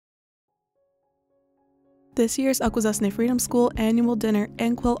This year's Akwesasne Freedom School annual dinner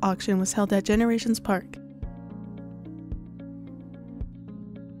and quilt auction was held at Generations Park.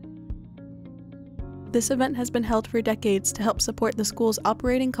 This event has been held for decades to help support the school's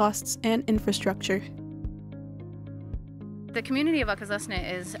operating costs and infrastructure. The community of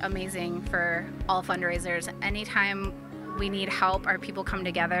Akwesasne is amazing for all fundraisers. Anytime we need help, our people come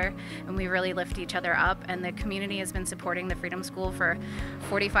together and we really lift each other up, and the community has been supporting the Freedom School for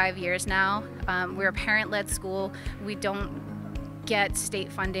 45 years now. We're a parent-led school. We don't get state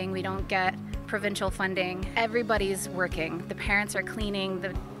funding, we don't get provincial funding. Everybody's working. The parents are cleaning,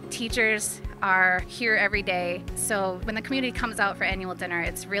 the teachers are here every day. So when the community comes out for annual dinner,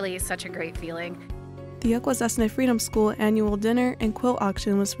 it's really such a great feeling. The Akwesasne Freedom School annual dinner and quilt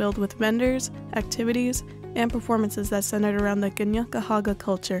auction was filled with vendors, activities, and performances that centered around the Kanyakahaga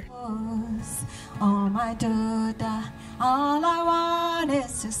culture. Oh my Duda, all I want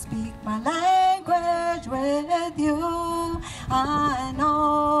is to speak my language with you. I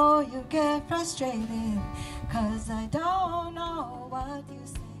know you get frustrated, 'cause I don't know what you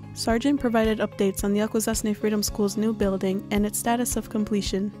say. Sergeant provided updates on the Akwesasne Freedom School's new building and its status of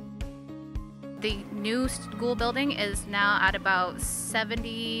completion. The new school building is now at about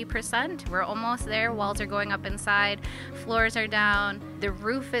 70%. We're almost there. Walls are going up inside, floors are down, the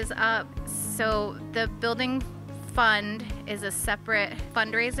roof is up. So the building fund is a separate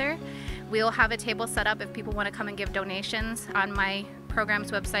fundraiser. We'll have a table set up if people want to come and give donations. On my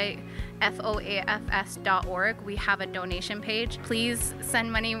program's website, foafs.org, we have a donation page. Please send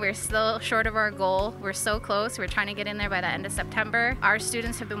money. We're still short of our goal. We're so close. We're trying to get in there by the end of September. Our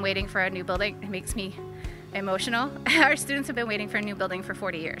students have been waiting for a new building. It makes me emotional. Our students have been waiting for a new building for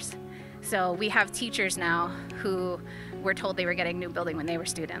 40 years. So we have teachers now who were told they were getting a new building when they were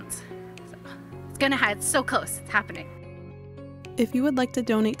students. So it's so close. It's happening. If you would like to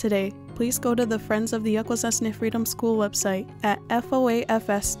donate today, please go to the Friends of the Akwesasne Freedom School website at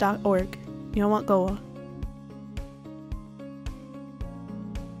foafs.org. Yawant Goa.